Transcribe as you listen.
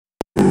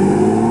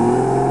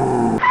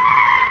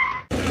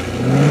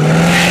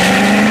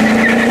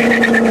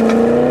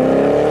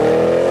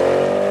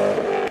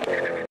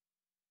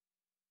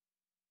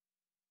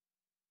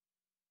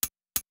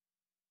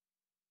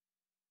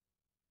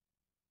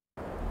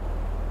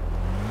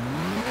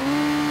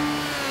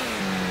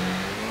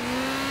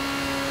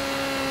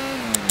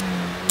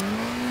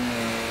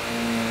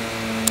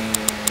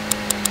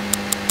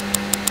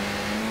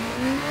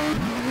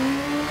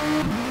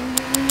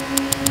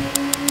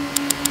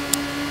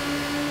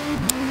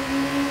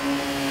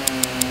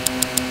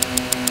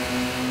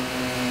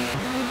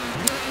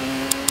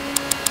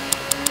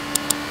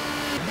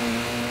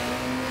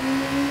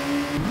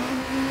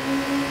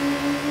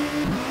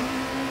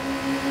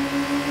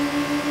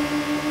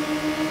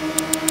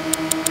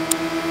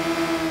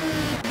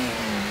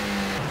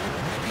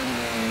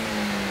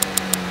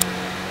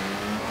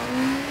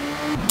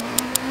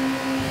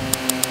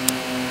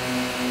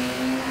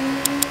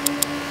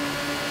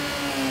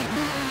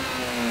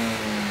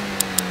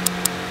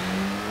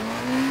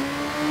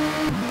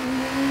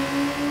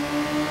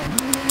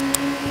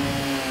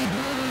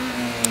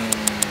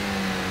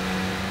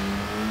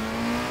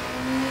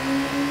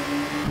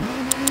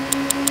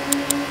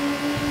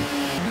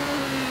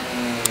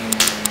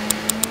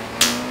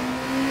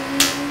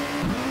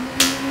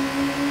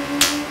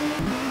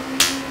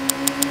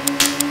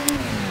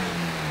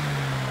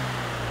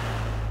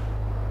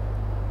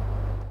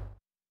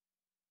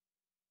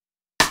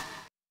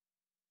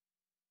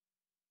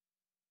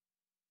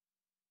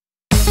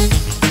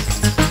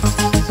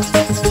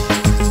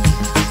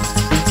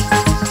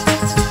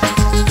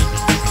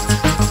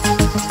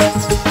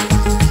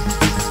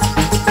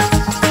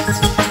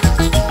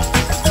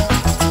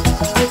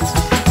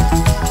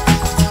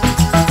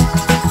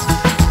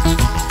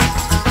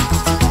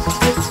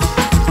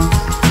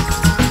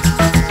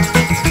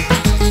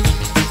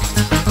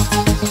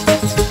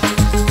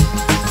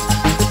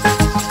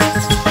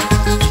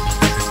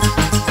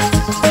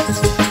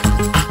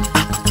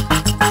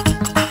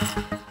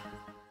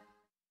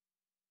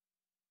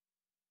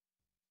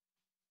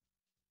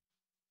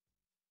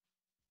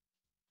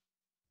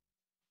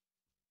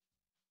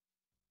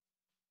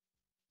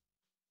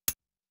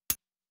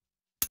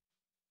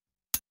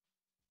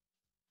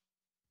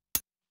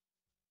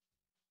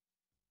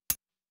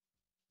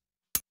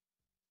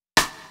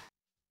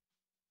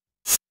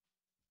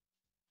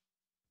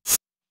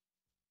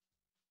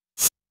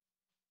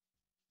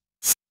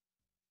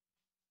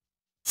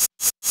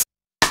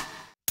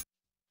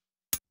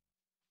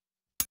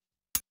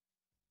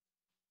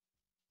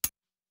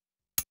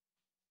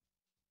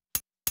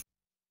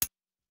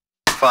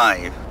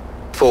5,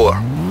 4,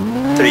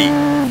 3,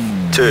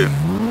 2,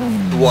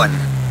 1,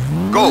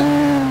 go!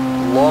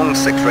 Long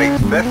 6 right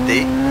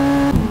 50,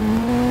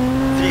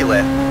 3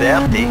 left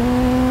 30,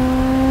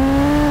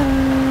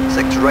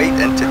 6 right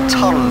into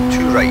turn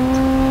 2 right,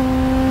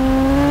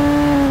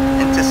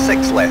 into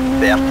 6 left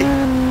 30,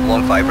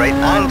 long 5 right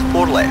and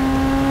 4 left,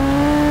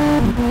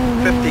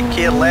 50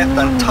 care left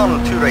and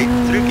turn 2 right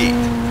through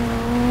gate,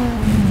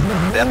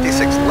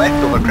 36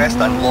 left over crest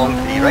and long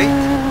 3 right,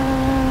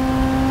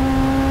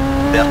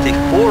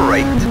 34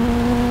 right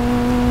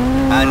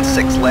and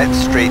 6 left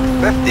straight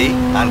 50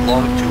 and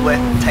long 2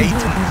 left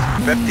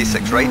tightens,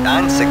 56 right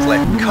and 6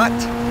 left cut,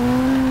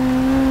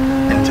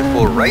 into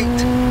 4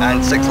 right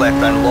and 6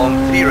 left and long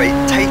 3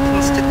 right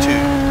tightens to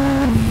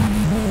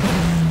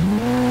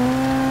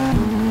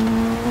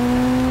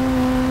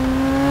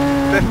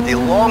 2. 50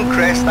 long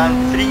crest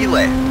and 3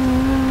 left.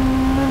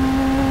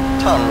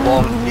 Turn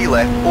long 3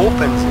 left,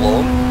 opens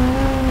long,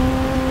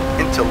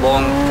 into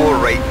long 4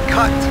 right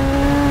cut.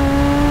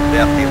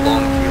 30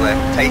 long 3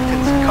 left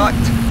tightens cut.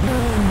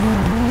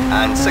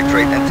 And 6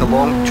 right into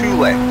long 2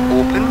 left,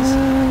 opens.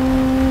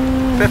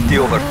 50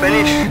 over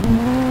finish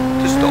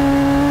to stop.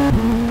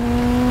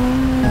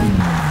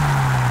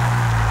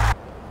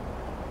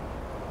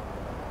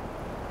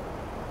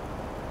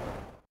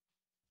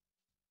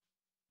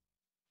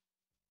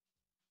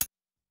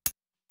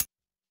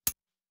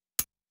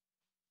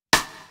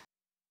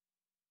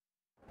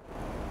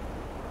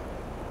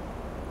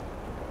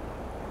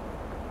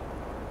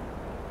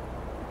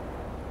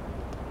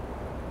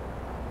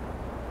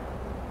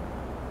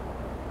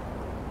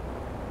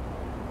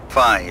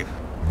 Five,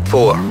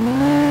 4,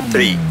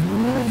 3,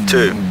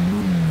 2,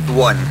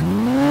 1,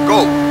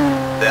 go!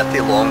 30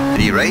 long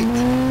 3 right,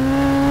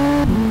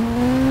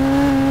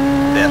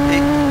 30,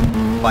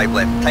 5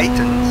 left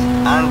tightens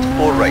and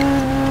 4 right,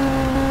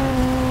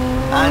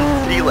 and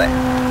 3 left,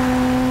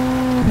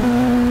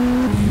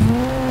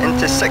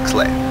 into 6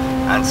 left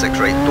and 6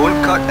 right,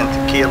 don't cut,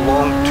 into care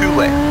long 2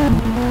 left,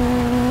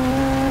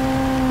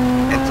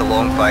 into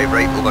long 5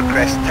 right over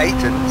crest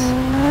tightens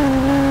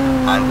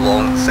and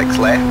long 6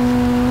 left,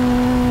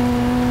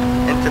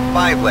 into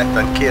 5 left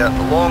and care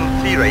long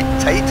 3 right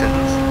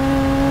tightens,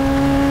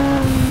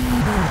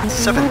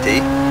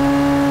 70,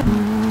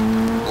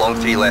 long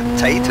 3 left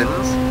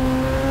tightens,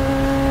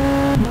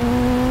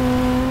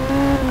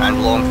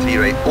 and long 3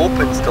 right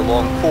opens to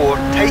long 4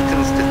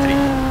 tightens to 3,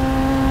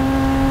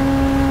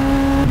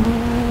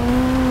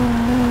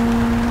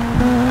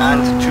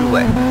 and 2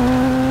 left,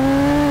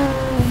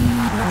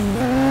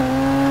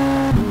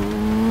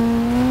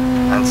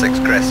 and 6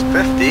 crest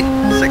 50,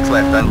 6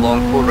 left and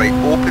long 4 right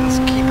opens,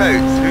 keep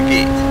out through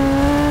gate,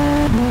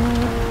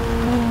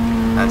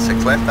 and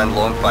 6 left and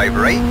long 5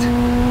 right,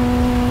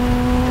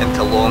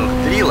 into long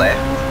 3 left,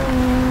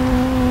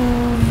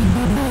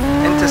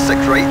 into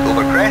 6 right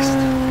over crest,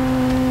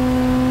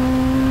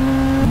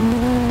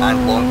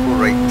 and long 4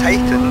 right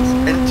tightens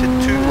into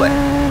 2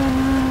 left,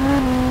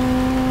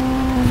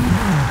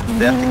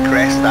 30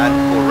 crest and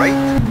 4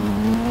 right,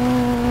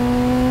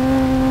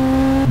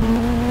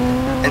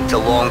 into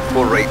long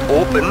 4 right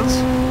opens,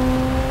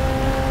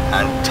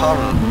 and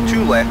turn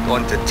 2 left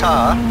onto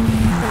tar,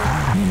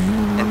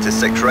 into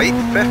 6 right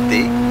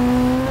 50,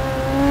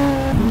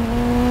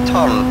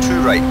 turn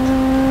 2 right,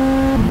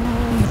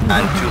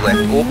 and 2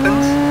 left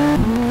opens,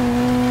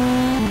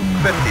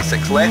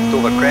 56 left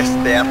over crest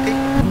 30,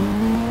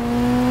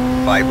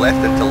 5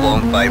 left into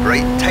long 5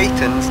 right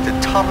tightens to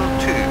turn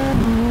 2,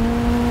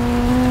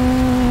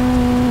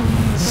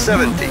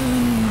 70,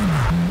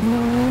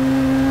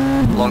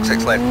 long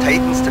 6 left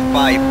tightens to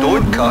 5,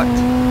 don't cut,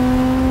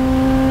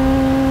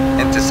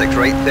 into 6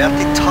 right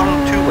 30,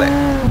 turn 2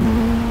 left,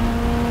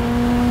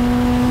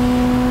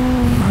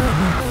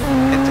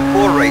 into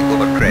 4 right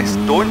over crest,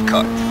 don't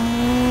cut,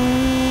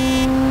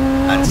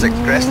 and 6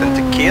 crest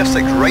into care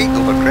 6 right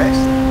over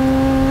crest,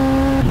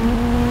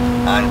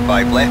 and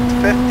 5 left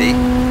 50,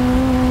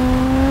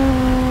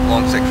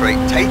 long 6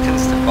 right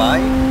tightens to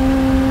 5,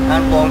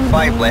 and long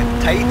 5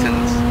 left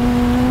tightens,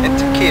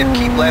 into care,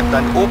 keep left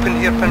and open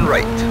hairpin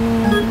right,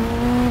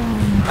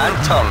 and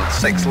turn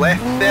 6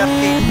 left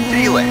 30,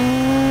 3 left,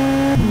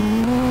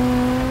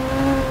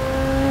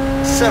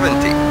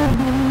 70,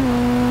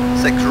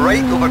 6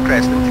 right over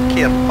crest into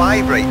care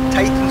 5 right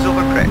tightens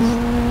over crest,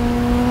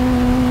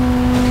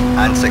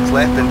 and 6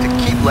 left into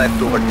keep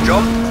left over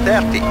jump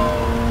 30,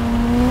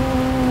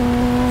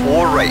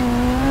 4 right,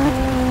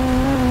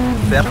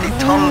 30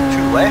 turn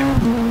 2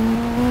 left,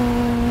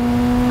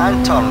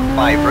 and turn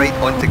 5 right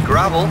onto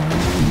gravel,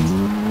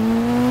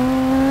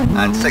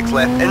 and 6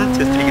 left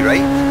into 3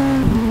 right,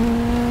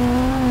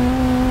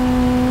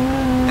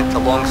 into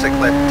long 6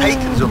 left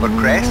tightens over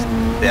crest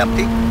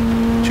 30,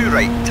 2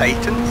 right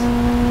tightens,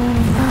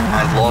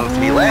 and long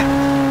 3 left,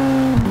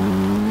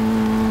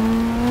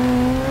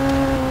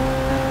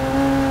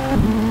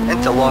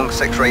 into long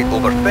 6 right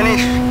over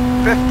finish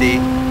 50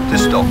 to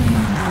stop.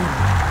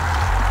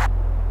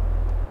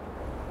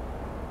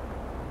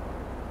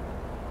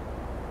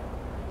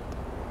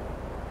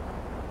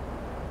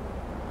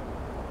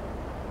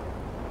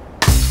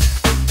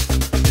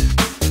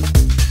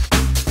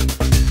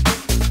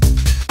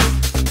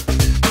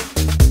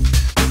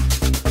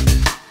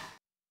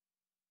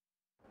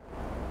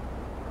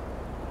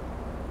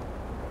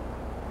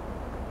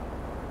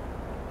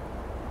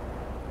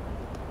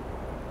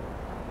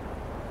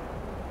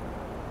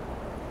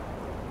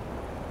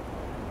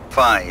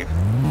 5,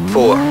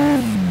 4,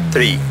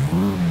 3,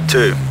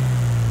 2,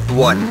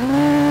 1,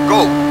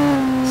 go!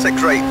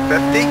 6 right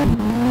 50,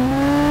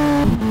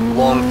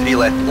 long 3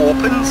 left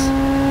opens,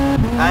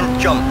 and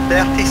jump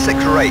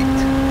 36 right,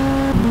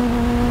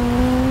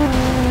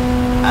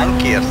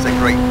 and gear 6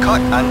 right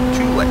cut and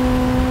 2 left,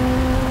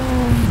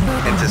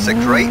 into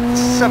 6 right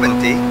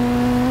 70,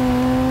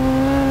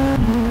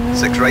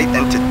 6 right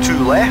into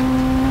 2 left,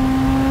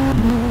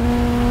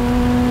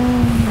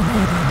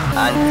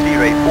 and 3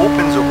 right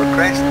opens over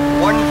crest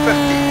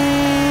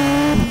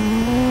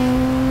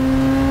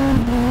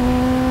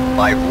 150,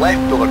 5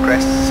 left over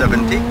crest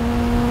 70,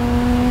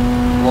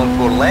 long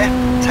 4 left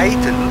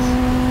tightens,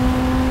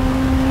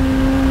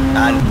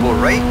 and 4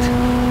 right,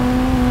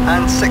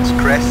 and 6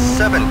 crest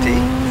 70,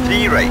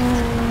 3 right,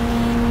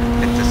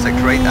 into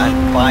 6 right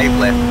and 5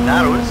 left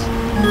narrows,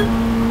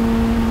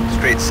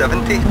 straight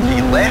 70,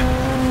 3 left,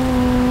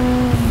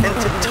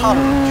 into turn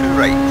 2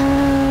 right,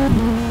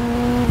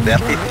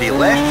 33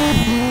 left,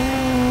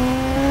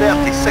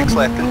 36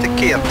 left into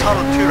gear, turn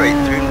 2 right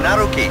through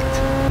narrow gate,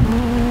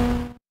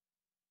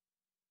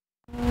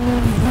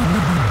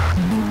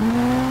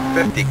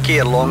 50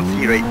 gear long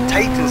 3 right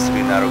tightens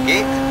through narrow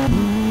gate,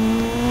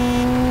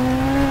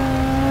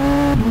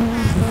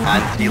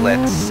 and 3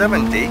 left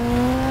 70,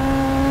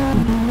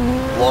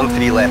 long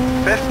 3 left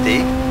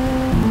 50,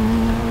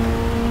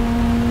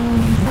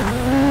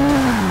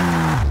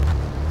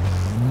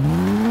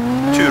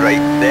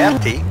 right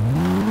 30,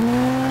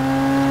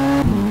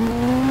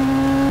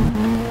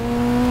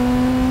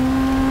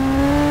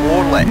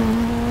 4 left,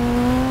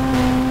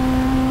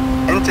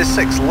 into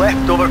 6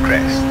 left over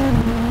crest,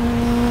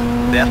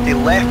 30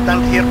 left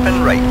and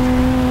hairpin right,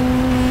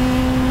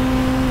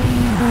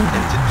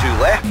 into 2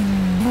 left,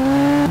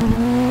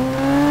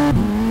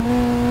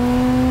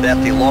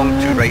 30 long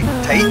 2 right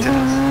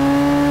tightens,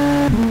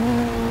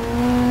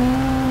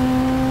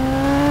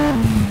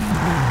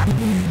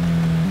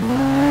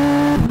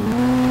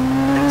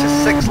 into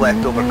 6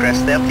 left over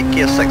crest, 30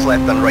 gear 6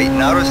 left and right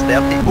narrows,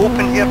 30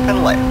 open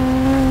hairpin left,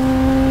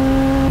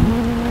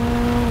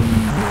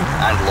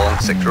 and long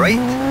 6 right,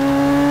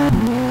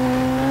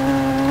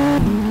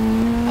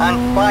 and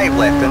 5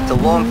 left into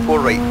long 4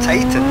 right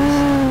tightens,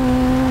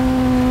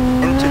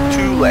 into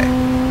 2 left,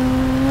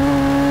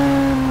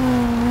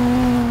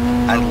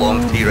 and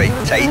long 3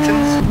 right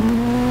tightens,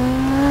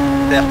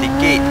 30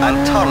 gate and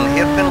turn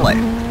hairpin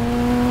left,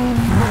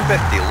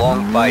 50 long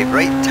 5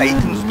 right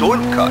tightens,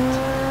 don't cut,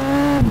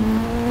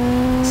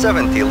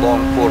 70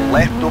 long 4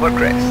 left over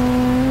crest,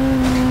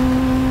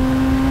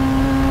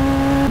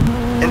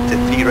 into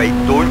 3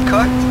 right don't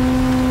cut,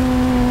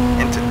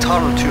 into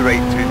turn 2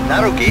 right through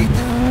narrow gate,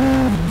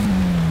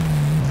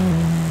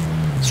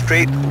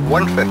 straight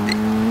 150,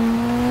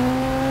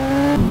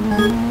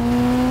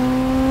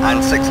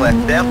 and 6 left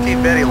 30,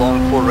 very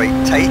long 4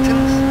 right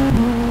tightens,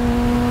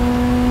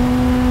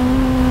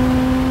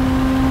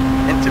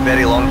 into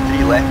very long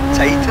 3 left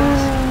tightens,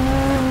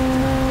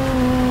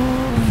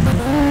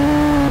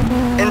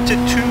 into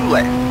 2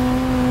 left,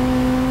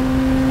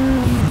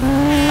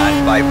 and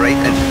 5 right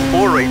into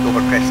 4 right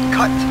over crest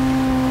cut,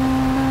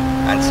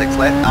 and 6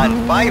 left and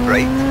 5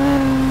 right,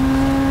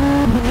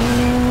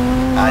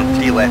 and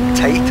 3 left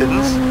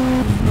tightens,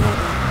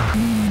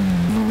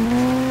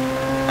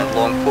 and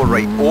long 4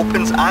 right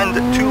opens and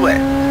 2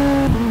 left,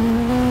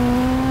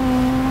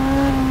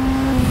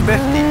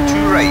 50,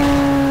 2 right,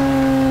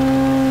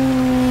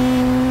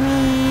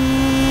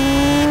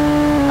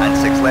 and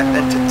 6 left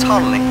into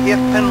turn,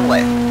 hairpin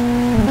left,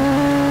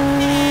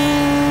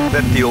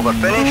 50 over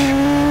finish,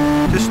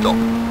 to stop.